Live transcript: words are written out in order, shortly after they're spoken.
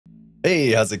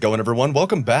Hey, how's it going, everyone?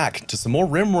 Welcome back to some more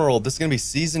RimWorld. This is going to be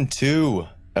Season 2,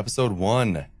 Episode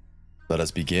 1. Let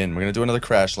us begin. We're going to do another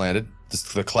Crash Landed. This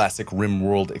is the classic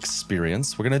RimWorld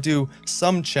experience. We're going to do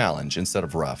some challenge instead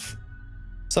of rough.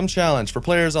 Some challenge for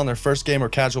players on their first game or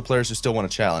casual players who still want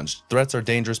a challenge. Threats are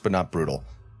dangerous but not brutal.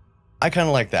 I kind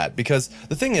of like that because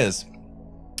the thing is,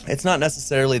 it's not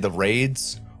necessarily the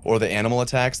raids or the animal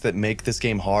attacks that make this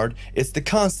game hard. It's the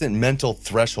constant mental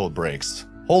threshold breaks.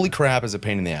 Holy crap, is a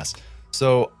pain in the ass.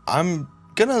 So I'm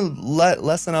gonna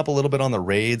lessen up a little bit on the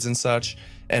raids and such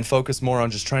and focus more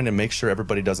on just trying to make sure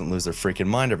everybody doesn't lose their freaking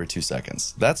mind every 2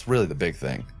 seconds. That's really the big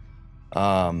thing.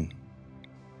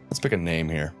 Let's pick a name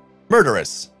here.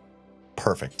 Murderous.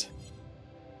 Perfect.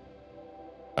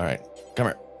 All right, come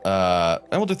here.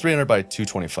 And we'll do 300 by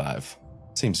 225.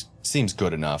 Seems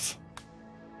good enough.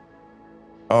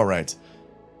 All right.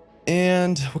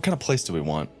 And what kind of place do we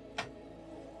want?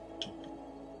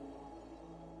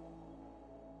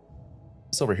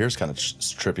 This over here is kind of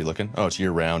trippy looking. Oh, it's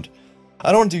year round.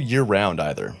 I don't want to do year round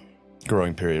either,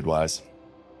 growing period wise.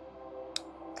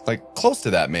 Like close to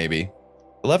that maybe.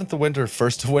 11th of winter,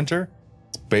 1st of winter.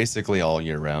 It's basically all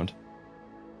year round.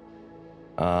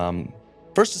 1st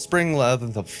of spring,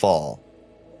 11th of fall.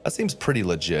 That seems pretty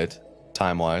legit,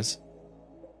 time wise.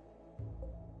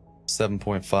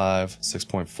 7.5,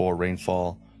 6.4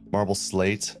 rainfall. Marble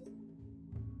slate.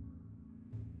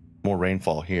 More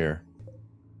rainfall here.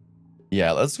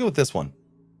 Yeah, let's go with this one.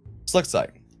 Select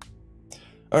site.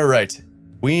 All right.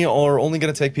 We are only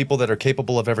going to take people that are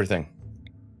capable of everything.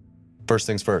 First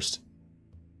things first.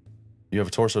 You have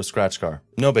a torso scratch scar.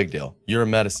 No big deal. You're a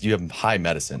medicine. You have high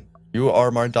medicine. You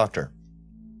are my doctor.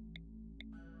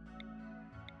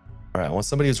 All right. I want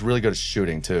somebody who's really good at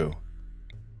shooting too.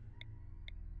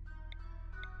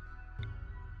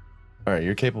 All right.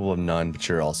 You're capable of none, but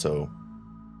you're also...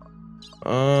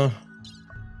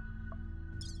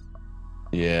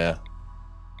 Yeah.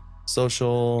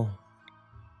 Social,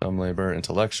 dumb labor,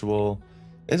 intellectual.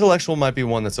 Intellectual might be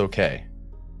one that's okay.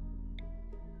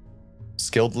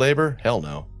 Skilled labor? Hell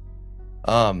no.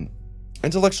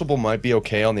 Intellectual might be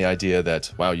okay on the idea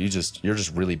that, wow, you're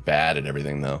just really bad at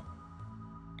everything though.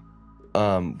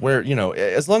 Where, you know,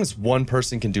 as long as one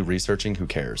person can do researching, who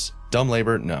cares? Dumb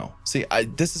labor? No. See,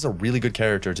 this is a really good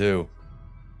character too.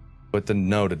 But the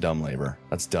no to dumb labor.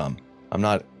 That's dumb. I'm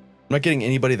not getting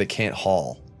anybody that can't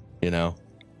haul, you know?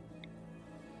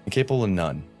 Incapable of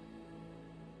none.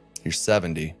 You're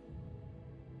 70.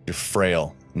 You're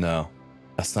frail. No,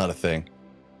 that's not a thing.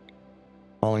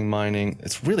 Hauling, mining.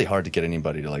 It's really hard to get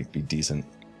anybody to like be decent.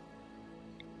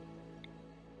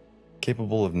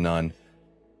 Capable of none.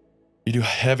 You do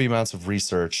heavy amounts of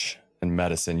research and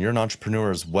medicine. You're an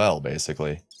entrepreneur as well,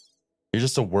 basically. You're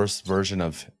just a worse version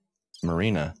of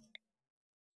Marina.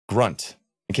 Grunt.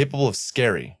 Incapable of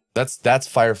scary. That's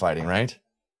firefighting, right?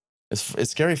 Is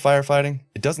scary firefighting?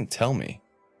 It doesn't tell me.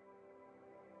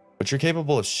 But you're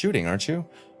capable of shooting, aren't you?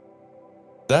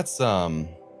 That's something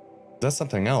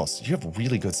else. You have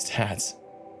really good stats.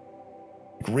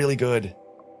 Like, really good.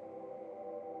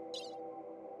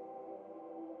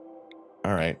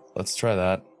 All right, let's try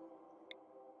that.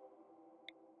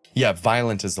 Yeah,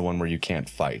 violent is the one where you can't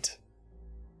fight.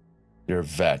 You're a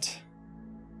vet.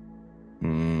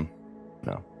 No.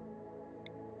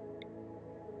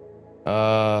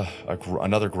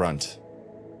 Another grunt.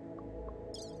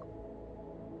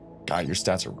 God, your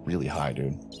stats are really high,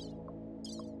 dude.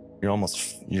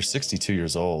 You're 62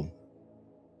 years old.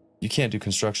 You can't do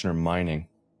construction or mining.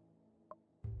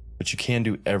 But you can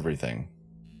do everything.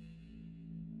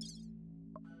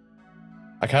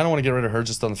 I kind of want to get rid of her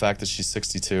just on the fact that she's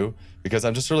 62, because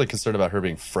I'm just really concerned about her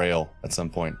being frail at some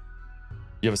point.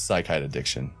 You have a psychite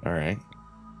addiction, all right?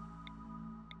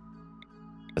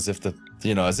 As if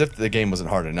the game wasn't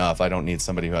hard enough. I don't need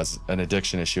somebody who has an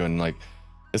addiction issue and like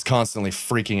is constantly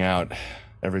freaking out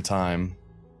every time.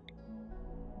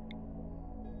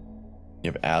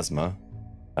 You have asthma.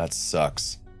 That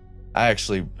sucks. I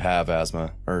actually have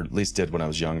asthma, or at least did when I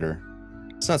was younger.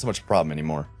 It's not so much a problem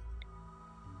anymore.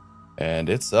 And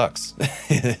it sucks.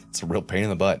 It's a real pain in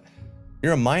the butt.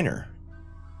 You're a miner.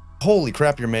 Holy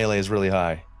crap, your melee is really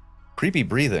high. Creepy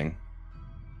breathing.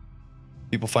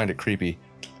 People find it creepy.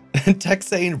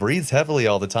 Texane breathes heavily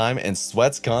all the time and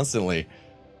sweats constantly.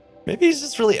 Maybe he's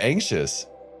just really anxious.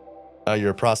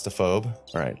 You're a prostophobe.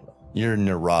 All right. You're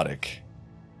neurotic.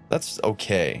 That's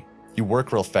okay. You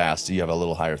work real fast, so you have a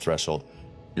little higher threshold.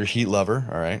 You're heat lover.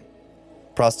 All right.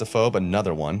 Prostophobe,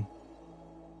 another one.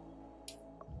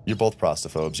 You're both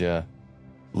prostophobes, yeah.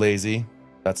 Lazy.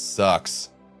 That sucks.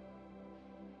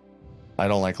 I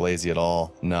don't like lazy at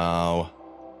all. No.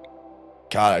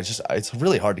 God, it's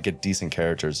really hard to get decent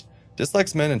characters.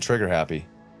 Dislikes men and trigger happy.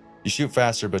 You shoot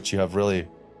faster, but you have really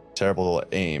terrible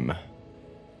aim.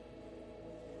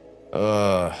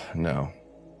 No.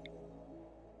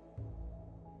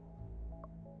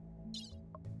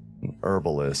 An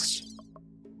herbalist.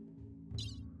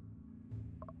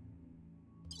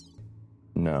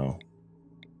 No.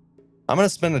 I'm gonna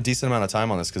spend a decent amount of time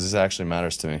on this because this actually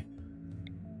matters to me.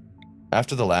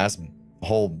 After the last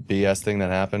whole BS thing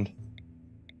that happened,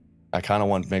 I kind of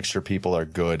want to make sure people are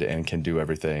good and can do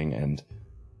everything, and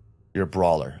you're a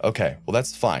brawler. Okay, well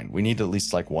that's fine. We need at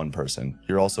least like one person.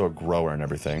 You're also a grower and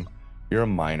everything. You're a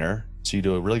miner, so you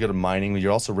do really good at mining.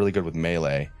 You're also really good with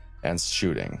melee and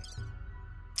shooting.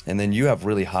 And then you have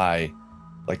really high,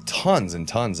 like tons and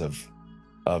tons of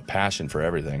passion for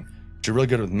everything. But you're really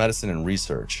good with medicine and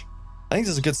research. I think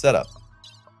this is a good setup.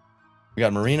 We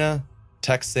got Marina,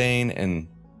 Texane, and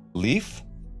Leaf.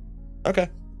 Okay,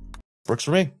 works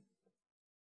for me.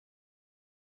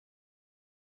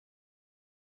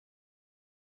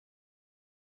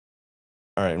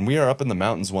 All right, and we are up in the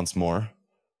mountains once more.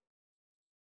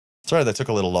 Sorry that took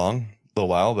a little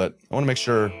while, but I want to make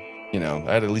sure, you know,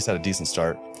 I had at least had a decent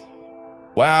start.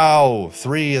 Wow,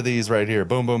 3 of these right here.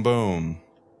 Boom, boom, boom.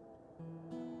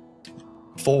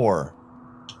 4.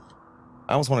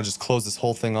 I almost want to just close this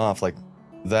whole thing off like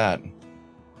that and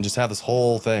just have this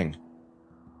whole thing.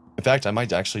 In fact, I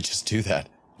might actually just do that.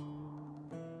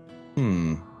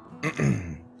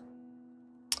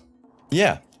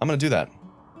 Yeah, I'm going to do that.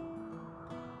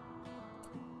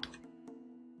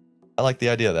 I like the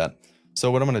idea of that. So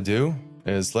what I'm going to do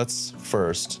is let's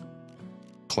first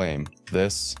claim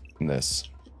this and this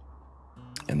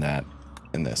and that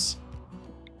and this.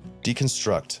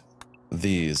 Deconstruct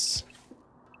these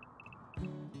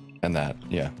and that,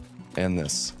 yeah, and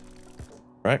this,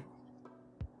 right?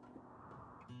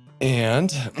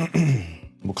 And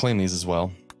we'll claim these as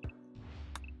well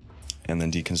and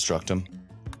then deconstruct them.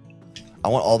 I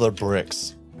want all the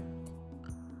bricks.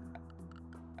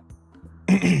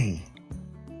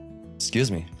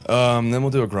 Excuse me. Then we'll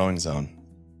do a growing zone.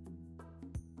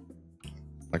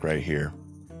 Like right here.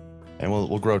 And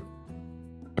we'll grow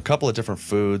a couple of different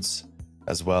foods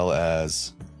as well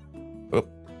as... Oh,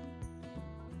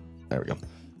 there we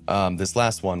go. This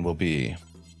last one will be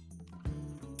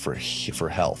for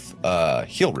health.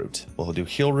 Heal root. We'll do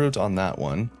heal root on that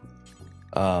one.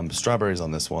 Strawberries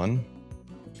on this one.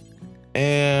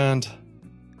 And...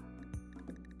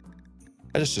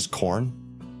 I just corn.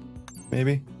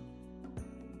 Maybe.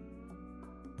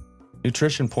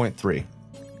 Nutrition 0.3.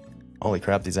 Holy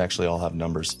crap, these actually all have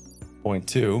numbers.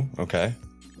 0.2, okay.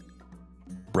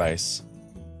 Rice.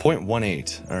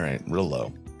 0.18, all right, real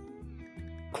low.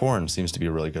 Corn seems to be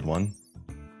a really good one.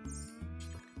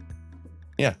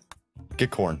 Yeah, get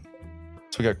corn.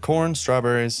 So we got corn,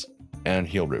 strawberries, and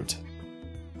heal root.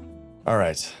 All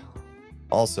right.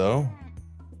 Also,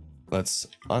 let's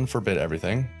unforbid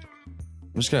everything.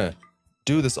 I'm just gonna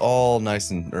do this all nice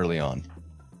and early on.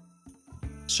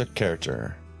 Check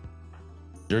character.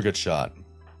 You're a good shot.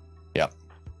 Yep.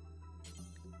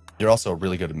 You're also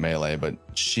really good at melee, but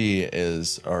she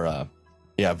is, or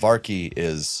yeah, Varky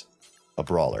is a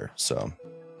brawler, so.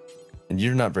 And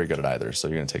you're not very good at either, so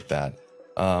you're gonna take that.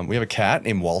 We have a cat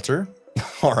named Walter.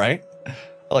 All right.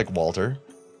 I like Walter.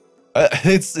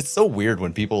 It's so weird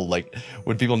when people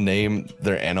name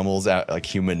their animals out like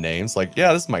human names. Like,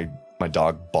 yeah, this is my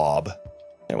dog Bob.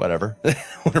 Yeah, whatever.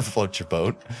 Whatever floats your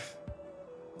boat.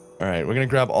 All right, we're gonna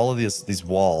grab all of these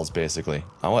walls basically.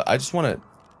 I just want to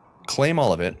claim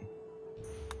all of it,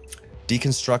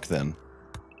 deconstruct them,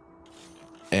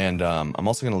 and I'm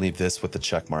also gonna leave this with the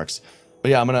check marks.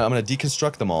 But yeah, I'm gonna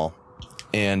deconstruct them all,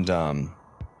 and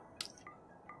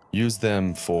use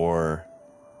them for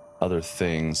other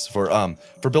things. For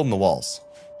building the walls.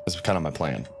 That's kind of my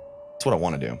plan. That's what I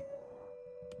want to do.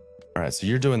 All right, so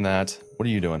you're doing that. What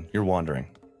are you doing? You're wandering.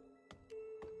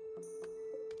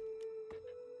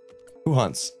 Who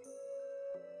hunts?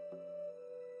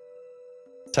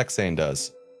 Texane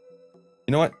does.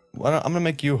 You know what? I'm gonna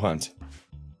make you hunt.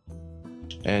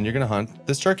 And you're gonna hunt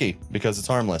this turkey because it's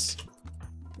harmless.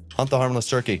 Hunt the harmless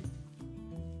turkey.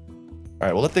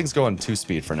 Alright, we'll let things go on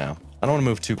 2-speed for now. I don't want to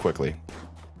move too quickly.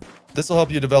 This will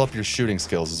help you develop your shooting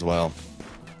skills as well.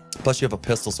 Plus you have a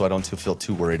pistol, so I don't feel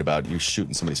too worried about you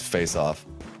shooting somebody's face off.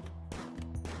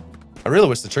 I really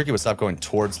wish the turkey would stop going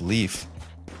towards Leaf.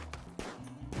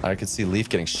 I could see Leaf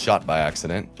getting shot by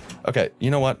accident. Okay,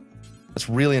 you know what? It's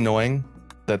really annoying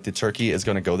that the turkey is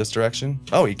going to go this direction.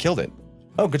 Oh, he killed it.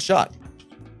 Oh, good shot.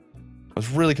 I was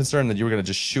really concerned that you were going to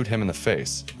just shoot him in the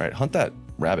face. All right, hunt that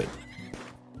rabbit.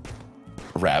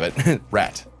 Rabbit.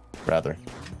 Rat, rather.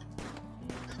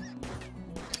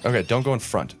 Okay, don't go in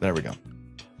front. There we go.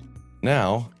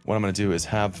 Now, what I'm going to do is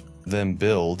have them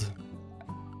build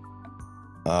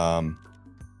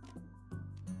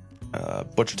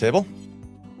butcher table.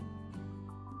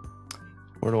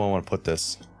 Where do I want to put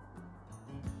this?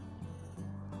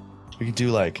 We could do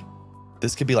like,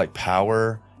 this could be like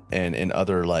power and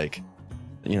other like,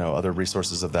 you know, other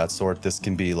resources of that sort. This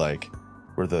can be like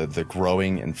where the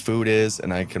growing and food is,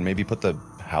 and I can maybe put the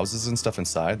houses and stuff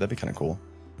inside. That'd be kind of cool.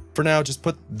 For now, just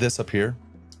put this up here,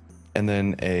 and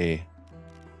then a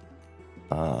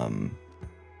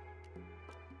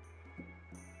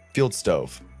field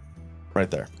stove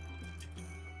right there.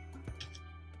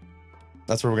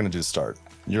 That's what we're gonna do to start.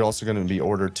 You're also gonna be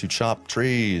ordered to chop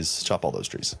trees. Chop all those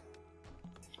trees.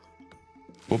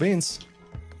 Cool beans.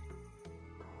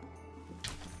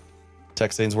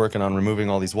 Texane's working on removing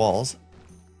all these walls.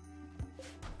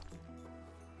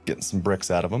 Getting some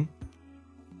bricks out of them.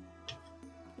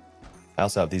 I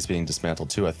also have these being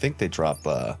dismantled too. I think they drop,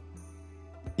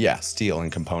 yeah, steel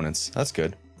and components. That's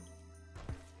good.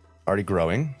 Already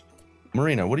growing.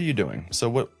 Marina, what are you doing? So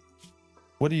what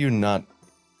are you not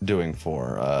doing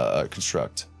for,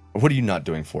 construct? What are you not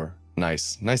doing for?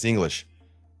 Nice. Nice English.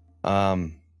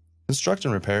 Construct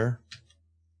and repair.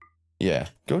 Yeah,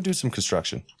 go do some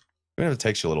construction. Even if it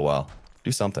takes you a little while.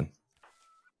 Do something.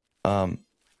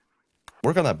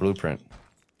 Work on that blueprint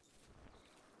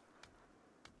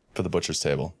for the butcher's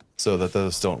table so that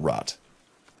those don't rot.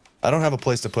 I don't have a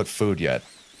place to put food yet,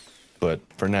 but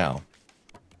for now,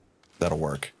 that'll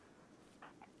work.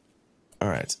 All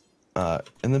right.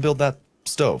 And then build that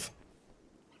stove.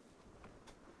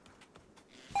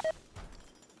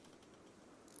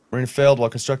 Marine failed while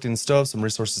constructing the stove. Some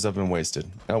resources have been wasted.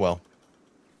 Oh well.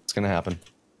 It's gonna happen.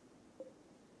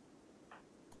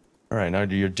 Alright, now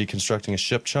you're deconstructing a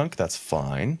ship chunk. That's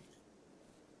fine.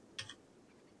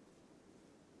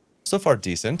 So far,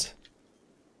 decent.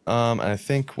 And I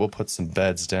think we'll put some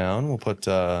beds down. We'll put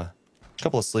a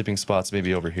couple of sleeping spots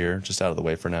maybe over here, just out of the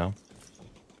way for now.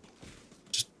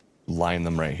 Just line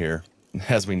them right here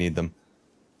as we need them.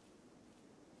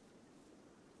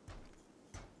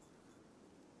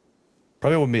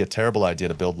 Probably wouldn't be a terrible idea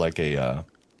to build like a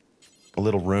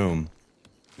little room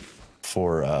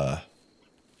for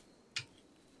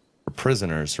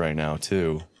prisoners right now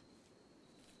too.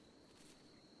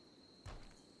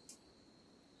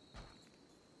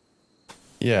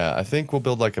 Yeah, I think we'll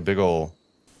build like a big ol'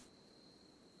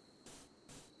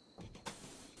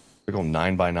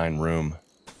 9x9 room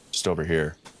just over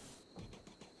here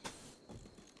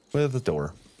with a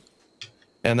door,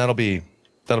 and that'll be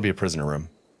a prisoner room.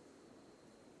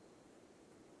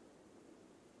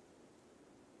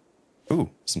 Ooh,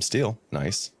 some steel.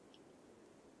 Nice.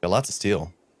 Got lots of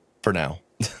steel. For now.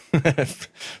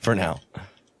 For now.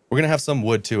 We're going to have some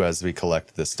wood, too, as we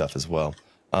collect this stuff as well.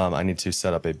 I need to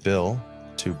set up a bill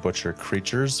to butcher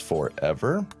creatures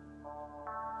forever.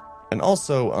 And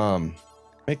also,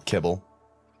 make kibble.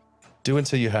 Do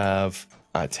until you have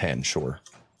 10, sure.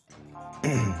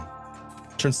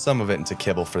 Turn some of it into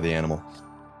kibble for the animal.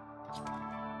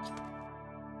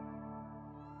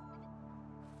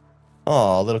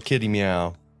 Aw, little kitty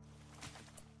meow.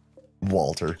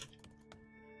 Walter.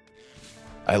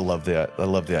 I love the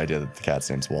idea that the cat's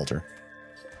name's Walter.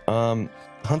 Hunt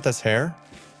this hare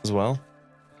as well.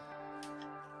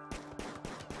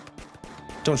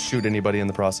 Don't shoot anybody in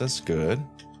the process. Good.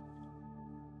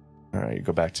 Alright,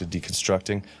 go back to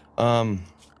deconstructing.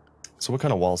 So what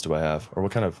kind of walls do I have? Or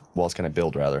what kind of walls can I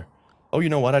build, rather? Oh, you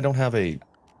know what? I don't have a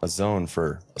zone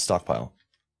for a stockpile.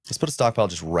 Let's put a stockpile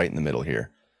just right in the middle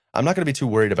here. I'm not going to be too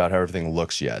worried about how everything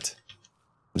looks yet.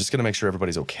 I'm just going to make sure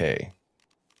everybody's okay.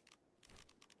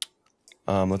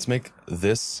 Let's make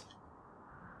this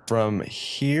from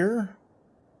here.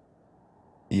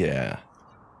 Yeah.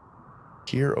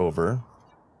 Here over.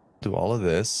 Do all of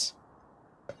this.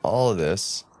 All of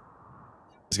this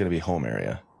is going to be home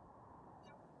area.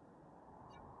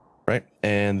 Right?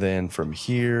 And then from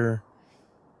here.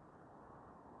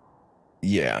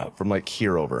 Yeah, from like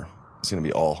here over. It's going to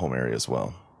be all home area as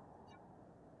well.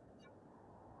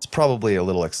 It's probably a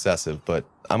little excessive, but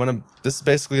this is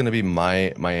basically going to be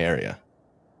my area.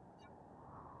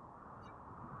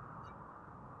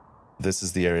 This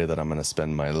is the area that I'm going to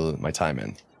spend my time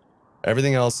in.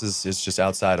 Everything else is just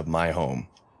outside of my home.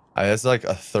 It's like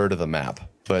a third of the map,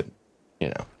 but, you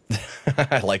know,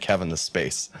 I like having the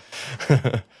space.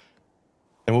 And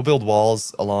we'll build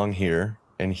walls along here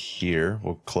and here.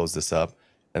 We'll close this up,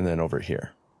 and then over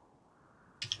here.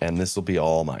 And this will be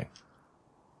all mine.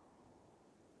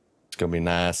 It's going to be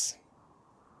nice.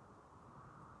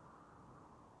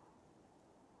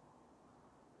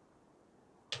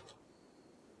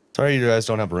 Sorry you guys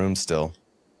don't have room still.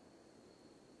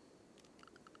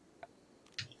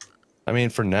 I mean,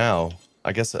 for now,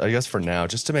 I guess for now,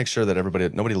 just to make sure that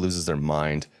nobody loses their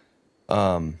mind.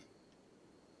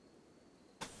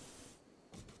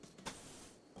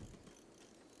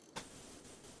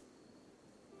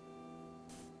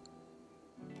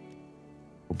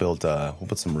 We'll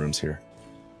put some rooms here.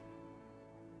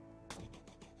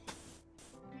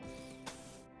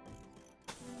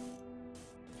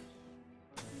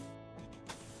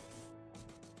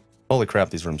 Holy crap,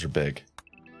 these rooms are big.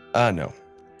 No.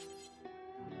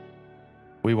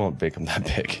 We won't make them that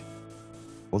big.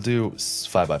 We'll do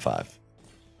 5 by 5.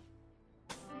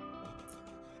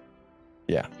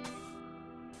 Yeah.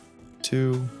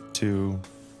 2, 2,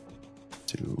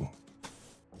 2.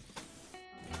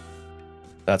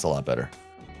 That's a lot better.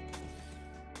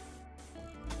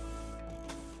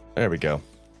 There we go.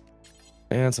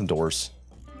 And some doors.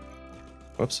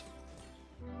 Whoops.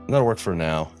 That'll work for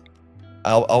now.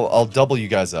 I'll double you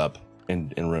guys up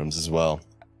in rooms as well.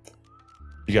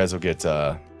 You guys will get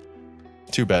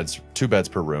 2 beds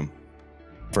per room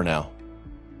for now.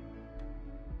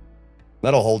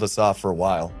 That'll hold us off for a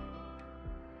while.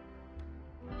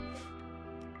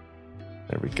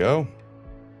 There we go.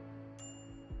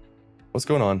 What's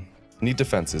going on? Need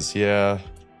defenses. Yeah.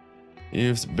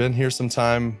 You've been here some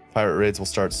time. Pirate raids will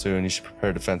start soon. You should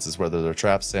prepare defenses, whether they're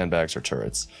traps, sandbags, or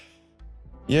turrets.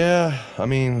 Yeah, I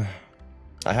mean,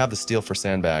 I have the steel for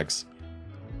sandbags.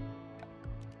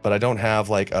 But I don't have,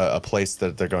 like, a place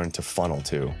that they're going to funnel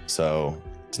to. So,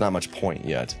 it's not much point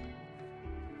yet.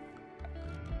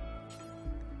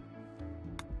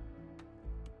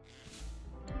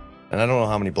 And I don't know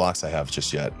how many blocks I have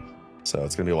just yet. So,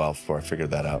 it's going to be a while before I figure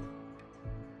that out.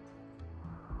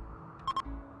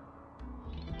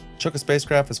 Choka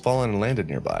spacecraft has fallen and landed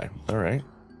nearby. Alright.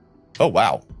 Oh,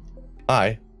 wow.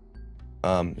 Hi.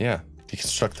 Yeah.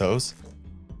 Deconstruct those.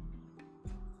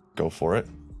 Go for it.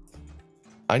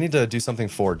 I need to do something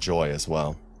for Joy as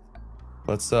well.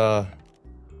 Let's, build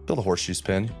a horseshoe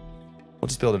spin. We'll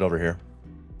just build it over here.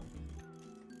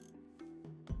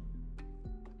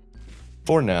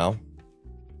 For now.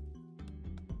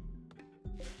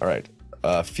 Alright.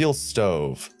 Fuel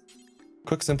stove.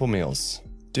 Cook simple meals.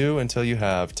 Do until you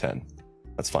have 10.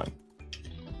 That's fine.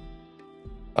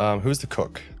 Who's the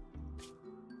cook?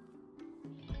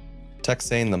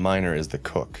 Texane the miner is the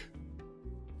cook.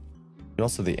 You're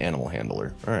also the animal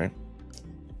handler. Alright.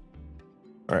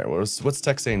 Alright, what's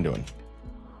Texane doing?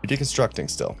 You're deconstructing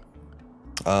still.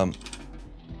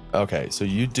 Okay, so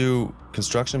you do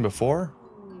construction before?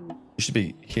 You should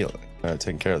be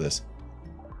taking care of this.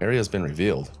 Area's been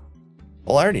revealed.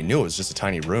 Well, I already knew it was just a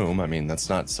tiny room. I mean, that's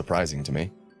not surprising to me.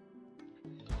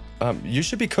 You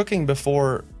should be cooking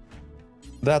before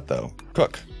that, though.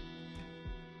 Cook.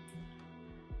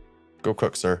 Go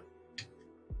cook, sir.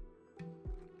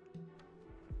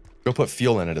 Go put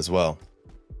fuel in it as well.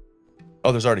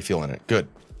 Oh, there's already fuel in it. Good.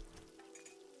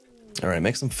 Alright,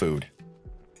 make some food.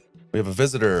 We have a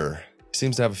visitor. He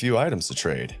seems to have a few items to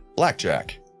trade.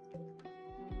 Blackjack.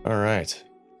 Alright.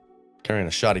 Carrying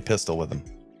a shoddy pistol with him.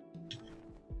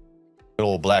 Good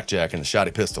old Blackjack and the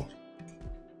shoddy pistol.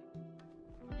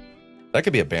 That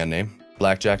could be a band name.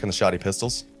 Blackjack and the Shoddy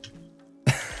Pistols.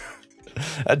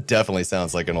 That definitely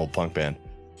sounds like an old punk band.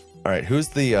 Alright, who's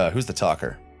the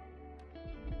talker?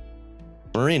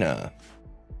 Marina.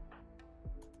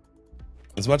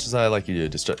 As much as I like you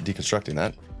deconstructing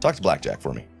that, talk to Blackjack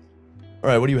for me.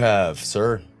 Alright, what do you have,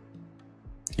 sir?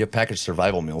 You have packaged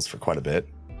survival meals for quite a bit.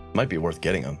 Might be worth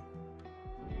getting them.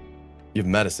 You have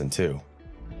medicine, too.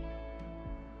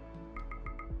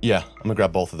 Yeah, I'm gonna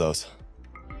grab both of those.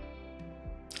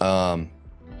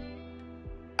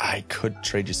 I could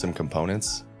trade you some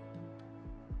components.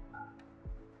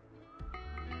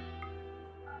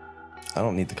 I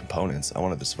don't need the components. I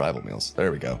wanted the survival meals.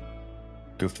 There we go.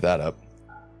 Goofed that up.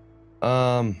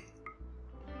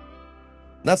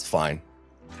 That's fine.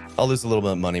 I'll lose a little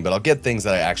bit of money, but I'll get things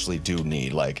that I actually do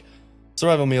need, like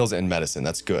survival meals and medicine.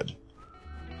 That's good.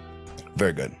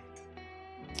 Very good.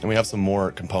 And we have some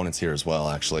more components here as well,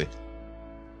 actually.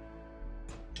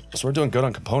 So we're doing good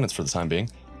on components for the time being.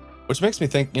 Which makes me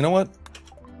think, you know what?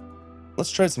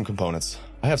 Let's trade some components.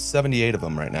 I have 78 of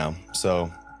them right now, so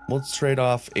let's trade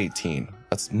off 18.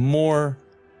 That's more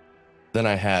than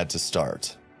I had to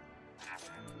start.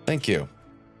 Thank you.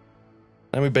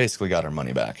 And we basically got our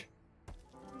money back.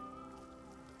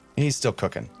 He's still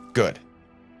cooking. Good.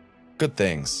 Good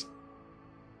things.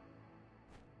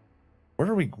 Where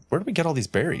did we get all these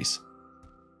berries?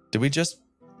 Did we just...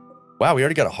 Wow, we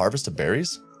already got a harvest of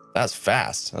berries? That was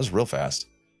fast. That was real fast.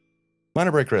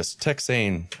 Minor break risk.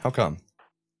 Texane. How come?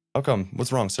 How come?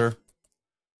 What's wrong, sir?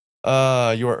 You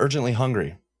are urgently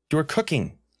hungry. You are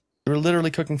cooking. You are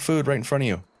literally cooking food right in front of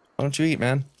you. Why don't you eat,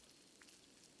 man?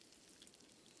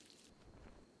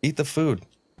 Eat the food.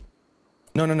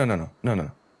 No, no, no, no, no, no,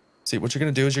 no. See, what you're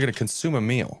gonna do is you're gonna consume a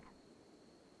meal.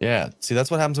 Yeah, see,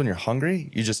 that's what happens when you're hungry.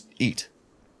 You just eat.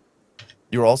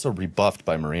 You were also rebuffed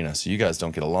by Marina, so you guys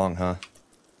don't get along, huh?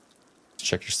 Let's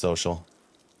check your social.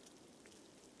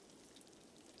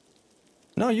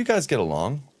 No, you guys get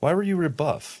along. Why were you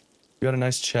rebuffed? You had a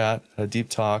nice chat, had a deep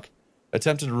talk.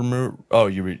 Attempted to remove... Oh,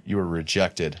 you were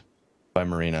rejected by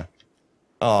Marina.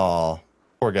 Oh,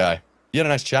 poor guy. You had a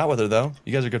nice chat with her, though.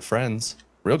 You guys are good friends.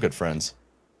 Real good friends.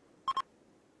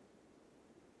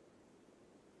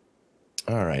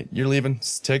 Alright, you're leaving.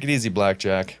 Take it easy,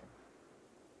 Blackjack.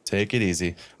 Take it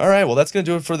easy. Alright, well, that's going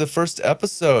to do it for the first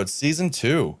episode, Season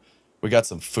 2. We got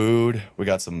some food. We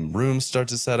got some rooms start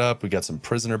to set up. We got some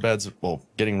prisoner beds, well,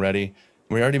 getting ready.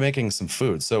 We're already making some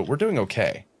food, so we're doing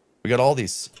okay. We got all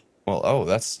these... Well, oh,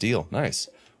 that's steel. Nice.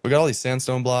 We got all these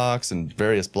sandstone blocks and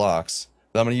various blocks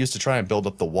that I'm going to use to try and build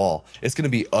up the wall. It's going to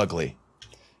be ugly.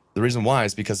 The reason why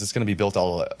is because it's going to be built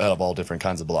out of all different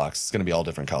kinds of blocks. It's going to be all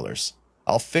different colors.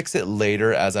 I'll fix it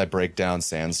later as I break down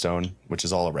sandstone, which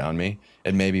is all around me,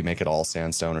 and maybe make it all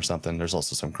sandstone or something. There's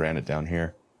also some granite down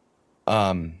here.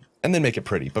 And then make it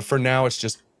pretty. But for now, it's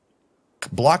just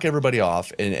block everybody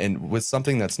off and with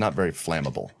something that's not very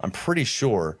flammable. I'm pretty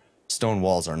sure stone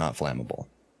walls are not flammable.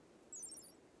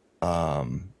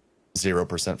 0%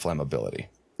 flammability.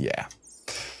 Yeah.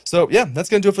 So, yeah, that's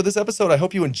going to do it for this episode. I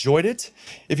hope you enjoyed it.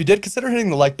 If you did, consider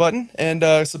hitting the like button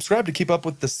and subscribe to keep up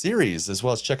with the series, as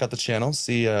well as check out the channel,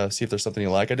 see if there's something you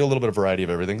like. I do a little bit of variety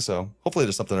of everything, so hopefully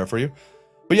there's something there for you.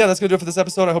 But yeah, that's going to do it for this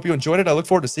episode. I hope you enjoyed it. I look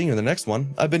forward to seeing you in the next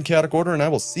one. I've been Chaotic Order, and I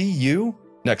will see you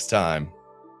next time.